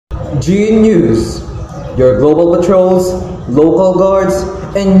G News, your global patrols, local guards,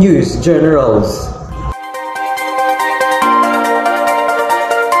 and news generals.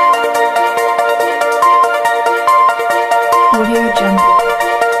 Audio Jungle.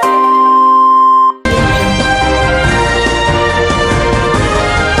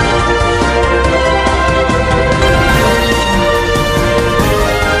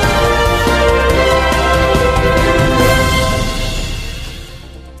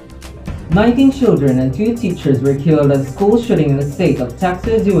 19 children and 2 teachers were killed at school shooting in the state of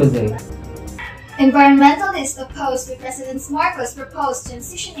Texas, USA. Environmentalists oppose to President Marcos' proposed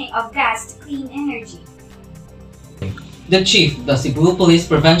transitioning of gas to clean energy. The chief of the Cebu Police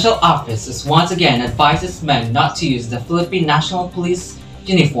Provincial Office has once again advises men not to use the Philippine National Police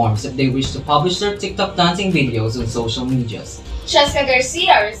uniforms if they wish to publish their TikTok dancing videos on social medias. Cheska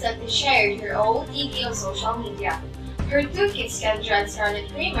Garcia recently shared her old TV on social media. Her 2 kids, Kendra and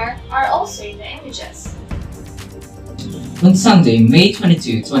Scarlett Kramer, are also in the images. On Sunday, May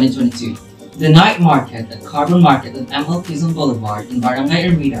 22, 2022, the night market at Carbon Market on Engl Boulevard in Barangay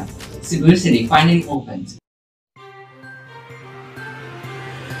Ermita, Cebu City finally opened.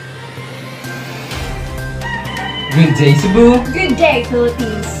 Good day, Cebu! Good day,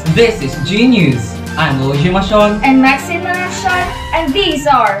 Philippines! This is G News. I'm Luigi Machon and Maxine Manachon, and these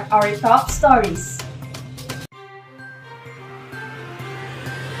are our top stories.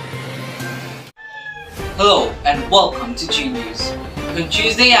 Hello and welcome to G News. On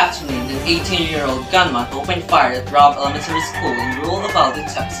Tuesday afternoon, an 18-year-old gunman opened fire at Robb Elementary School in rural Uvalde,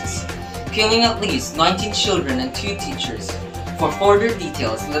 Texas, killing at least 19 children and 2 teachers. For further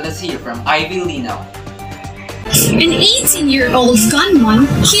details, let us hear from Ivy Lino. An 18-year-old gunman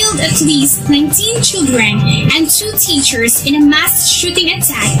killed at least 19 children and 2 teachers in a mass shooting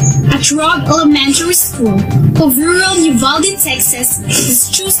attack at Robb Elementary School of rural Uvalde, Texas this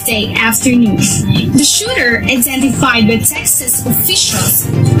Tuesday afternoon. The shooter, identified by Texas officials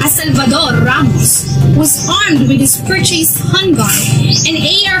as Salvador Ramos, was armed with his purchased handgun, an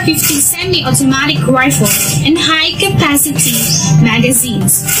AR-15 semi-automatic rifle, and high-capacity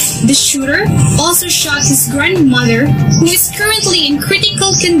magazines. The shooter also shot his grandmother, who is currently in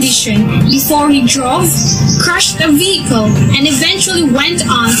critical condition, before he drove, crashed a vehicle, and eventually went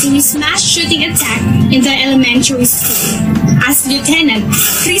on to his mass shooting attack in the elementary school. As Lieutenant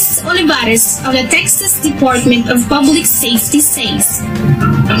Chris Olivares of the Texas Department of Public Safety says.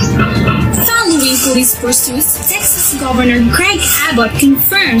 Following police pursuits, Texas Governor Greg Abbott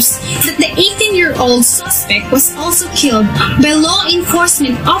confirms that the 18-year-old suspect was also killed by law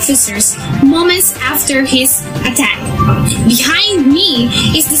enforcement officers moments after his attack. Behind me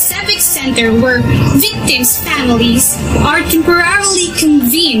is the Civic Center where victims' families are temporarily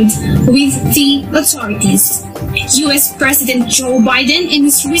convened with the authorities. U.S. President Joe Biden, in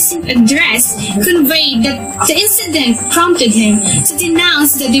his recent address, conveyed that the incident prompted him to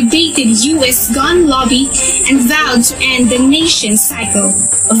denounce the debated U.S. gun lobby and vowed to end the nation's cycle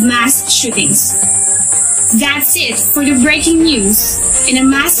of mass shootings. That's it for the breaking news in a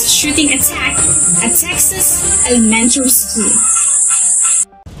mass shooting attack at Texas Elementary School.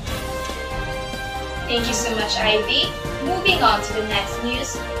 Thank you so much, Ivy. Moving on to the next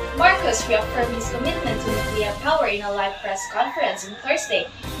news, Marcos reaffirmed his commitment to nuclear power in a live press conference on Thursday,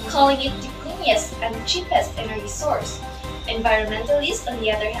 calling it the cleanest and cheapest energy source. Environmentalists, on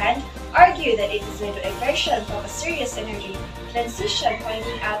the other hand, argue that it is a diversion from a serious energy transition,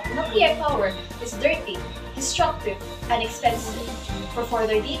 pointing out nuclear power is dirty, destructive, and expensive. For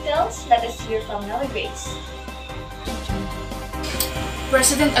further details, let us hear from Nelly Grace.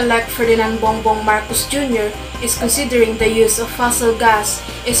 President-elect Ferdinand Bongbong Marcos Jr. is considering the use of fossil gas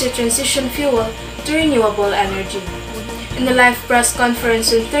as a transition fuel to renewable energy. In a live press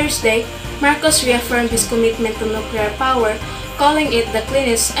conference on Thursday, Marcos reaffirmed his commitment to nuclear power, calling it the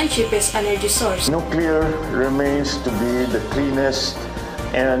cleanest and cheapest energy source. Nuclear remains to be the cleanest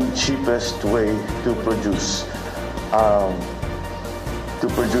and cheapest way to produce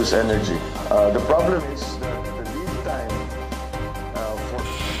energy. The problem is that the lead time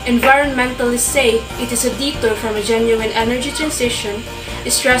Environmentalists say it is a detour from a genuine energy transition,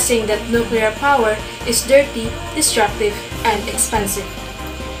 stressing that nuclear power is dirty, destructive, and expensive.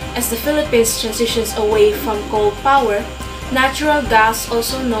 As the Philippines transitions away from coal power, natural gas,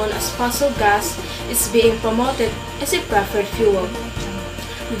 also known as fossil gas, is being promoted as a preferred fuel.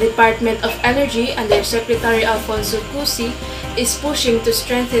 The Department of Energy under Secretary Alfonso Cusi is pushing to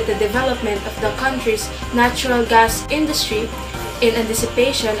strengthen the development of the country's natural gas industry in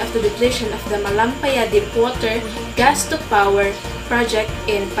anticipation of the depletion of the Malampaya Deepwater Gas-to-Power project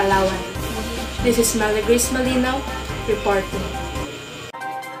in Palawan. This is Grace Malino reporting.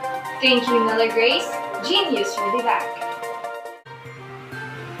 Thank you, Nella Grace. Genius will be back.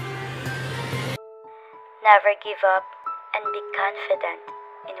 Never give up and be confident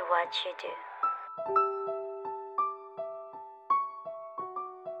in what you do.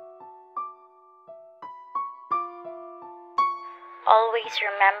 Always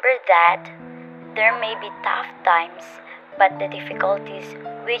remember that there may be tough times, but the difficulties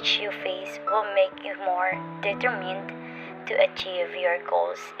which you face will make you more determined to achieve your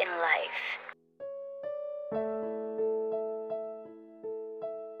goals in life.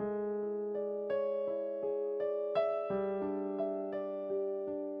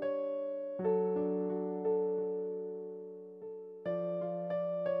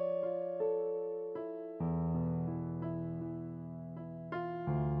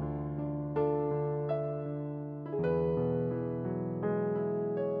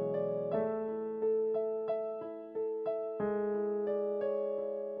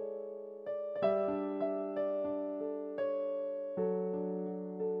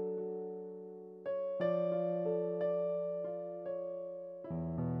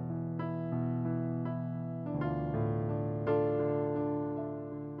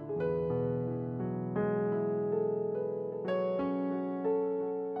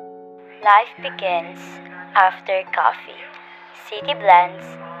 Life begins after coffee. City Blends,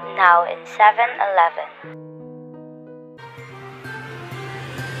 now in 7-Eleven.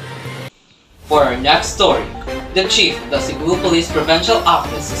 For our next story, the chief of the Cebu Police Provincial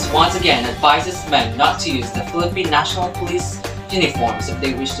Office once again advises men not to use the Philippine National Police uniforms if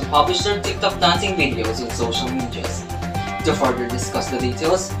they wish to publish their TikTok dancing videos on social medias. To further discuss the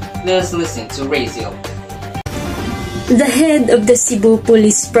details, let us listen to Raziel. The head of the Cebu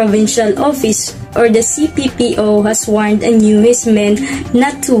Police Provincial Office, or the CPPO, has warned and his men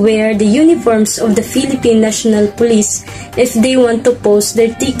not to wear the uniforms of the Philippine National Police if they want to post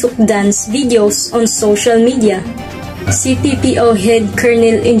their TikTok dance videos on social media. CPPO head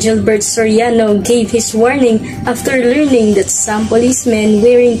Colonel Engelbert Soriano gave his warning after learning that some policemen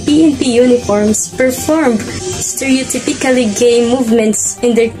wearing PNP uniforms performed stereotypically gay movements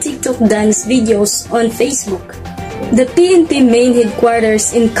in their TikTok dance videos on Facebook. The PNP main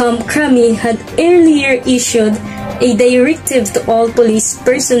headquarters in Camp Crami had earlier issued a directive to all police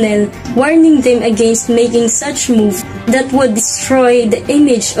personnel warning them against making such moves that would destroy the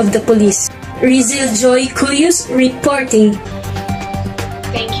image of the police. Rizal Joy Cuyus reporting.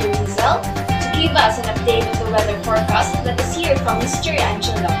 Thank you, Rizal. To give us an update of the weather forecast, let us hear from Mr.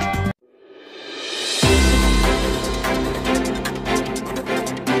 Angelo.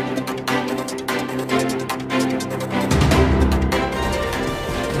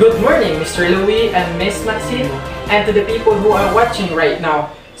 Good morning, Mr. Louie and Miss Maxine, and to the people who are watching right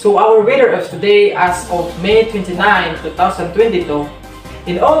now. So our weather of today as of May 29, 2022,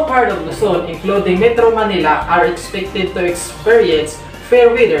 in all parts of Luzon, including Metro Manila, are expected to experience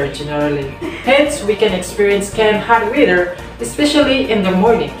fair weather generally. Hence, we can experience hot weather, especially in the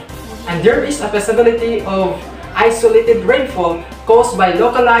morning. And there is a possibility of isolated rainfall caused by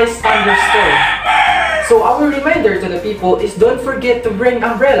localized thunderstorms. So our reminder to the people is don't forget to bring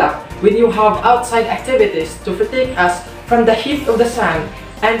umbrella when you have outside activities to protect us from the heat of the sun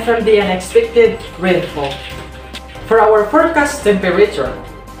and from the unexpected rainfall. For our forecast temperature,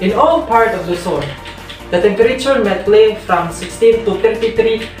 in all parts of Luzon, the temperature may play from 16 to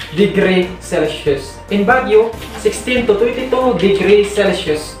 33 degrees Celsius. In Baguio, 16 to 22 degrees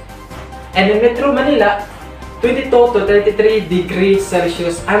Celsius. And in Metro Manila, 22 to 33 degrees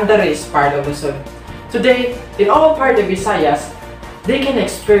Celsius and the rest part of Luzon. Today, in all parts of Visayas, they can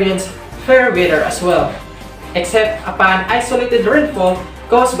experience fair weather as well, except upon isolated rainfall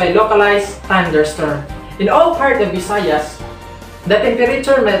caused by localized thunderstorm. In all parts of Visayas, the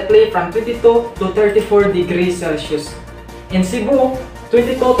temperature may play from 22 to 34 degrees Celsius. In Cebu,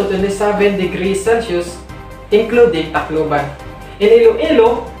 22 to 27 degrees Celsius, including Tacloban. In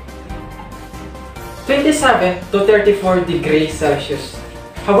Iloilo, 27 to 34 degrees Celsius.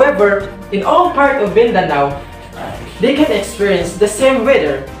 However, in all parts of Mindanao, they can experience the same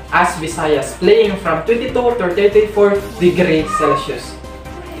weather as Visayas, playing from 22 to 34 degrees Celsius.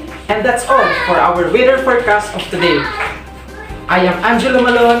 And that's all for our weather forecast of today. I am Angelo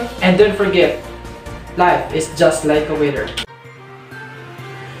Malone, and don't forget, life is just like a weather.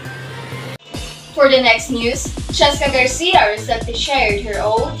 For the next news, Cheska Garcia recently shared her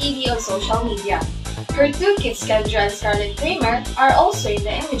old video on social media. Her two kids, Kendra and Scarlett Kramer, are also in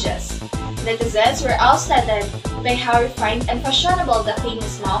the images. Netizens were outstanded by how refined and fashionable the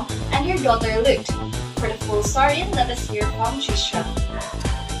famous mom and her daughter looked. For the full story, let us hear from Trisha.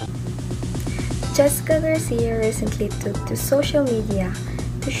 Jessica Garcia recently took to social media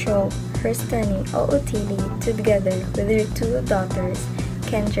to show her stunning OOTD together with her two daughters,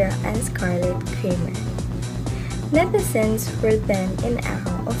 Kendra and Scarlett Kramer. Netizens were then in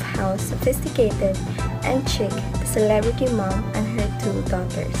awe of how sophisticated and chic the celebrity mom and her two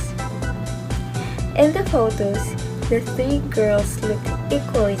daughters. In the photos, the three girls looked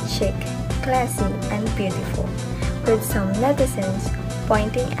equally chic, classy, and beautiful, with some netizens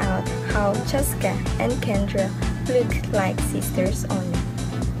pointing out how Jessica and Kendra looked like sisters only.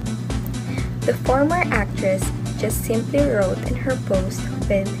 The former actress just simply wrote in her post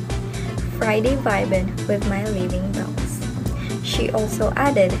with "Friday vibin' with my living dolls." She also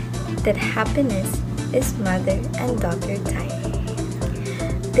added that happiness is mother and daughter time.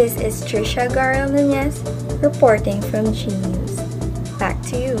 This is Trisha Garel Nunez reporting from G News. Back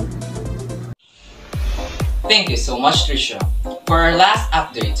to you. Thank you so much, Trisha. For our last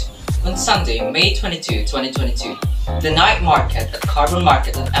update, on Sunday, May 22, 2022, the night market at Carbon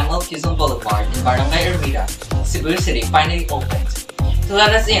Market on Engl Boulevard in Barangay Ermita, Cebu City finally opened. To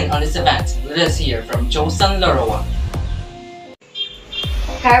let us in on this event, let us hear from Josan Loroa.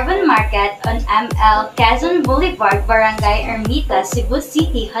 Carbon Market on ML Quezon Boulevard, Barangay Ermita, Cebu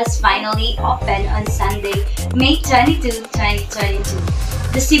City has finally opened on Sunday, May 22, 2022.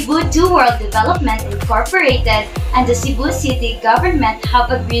 The Cebu Two World Development Incorporated and the Cebu City government have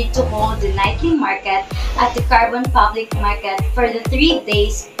agreed to hold the nightly market at the Carbon Public Market for the 3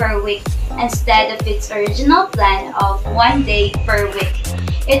 days per week instead of its original plan of 1 day per week.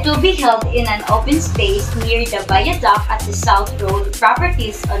 It will be held in an open space near the viaduct at the South Road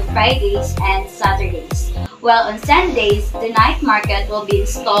properties on Fridays and Saturdays, while on Sundays, the night market will be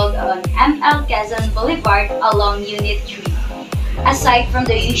installed on ML Quezon Boulevard along Unit 3. Aside from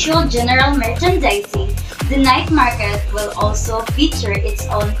the usual general merchandising, the night market will also feature its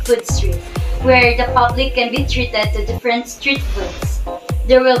own food street, where the public can be treated to different street foods.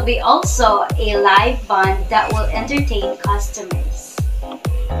 There will be also a live band that will entertain customers.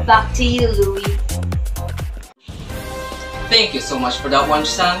 Back to you, Louie. Thank you so much for that one,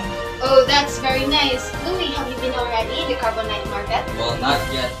 Sam. Oh, that's very nice. Louie, have you been already the Carbon Night Market? Well, not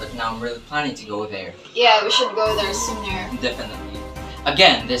yet, but now I'm really planning to go there. Yeah, we should go there sooner. Definitely.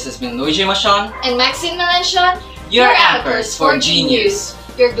 Again, this has been Luigi Machon And Maxine Melanchon, your anchors for G News,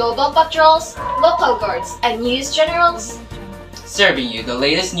 your global patrols, local guards, and news generals, serving you the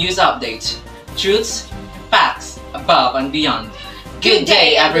latest news update, truths, facts, above and beyond. Good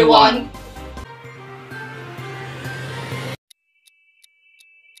day, everyone!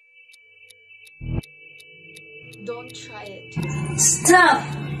 Don't try it. Stop!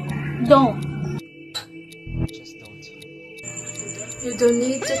 Don't. Just don't. You don't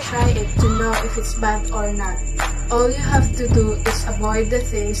need to try it to know if it's bad or not. All you have to do is avoid the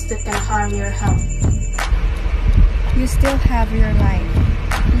things that can harm your health. You still have your life.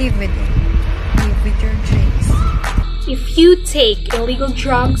 Live with it. Live with your dreams. If you take illegal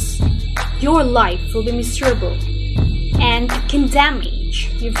drugs, your life will be miserable and it can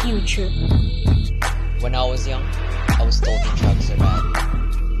damage your future. When I was young, I was told that drugs are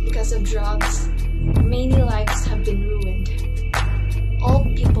bad. Because of drugs, many lives have been ruined. All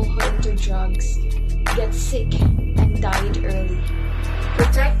people who enter drugs get sick and died early.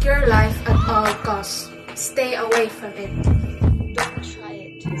 Protect your life at all costs. Stay away from it. Don't try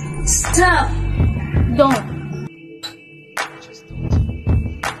it. Stop! Don't.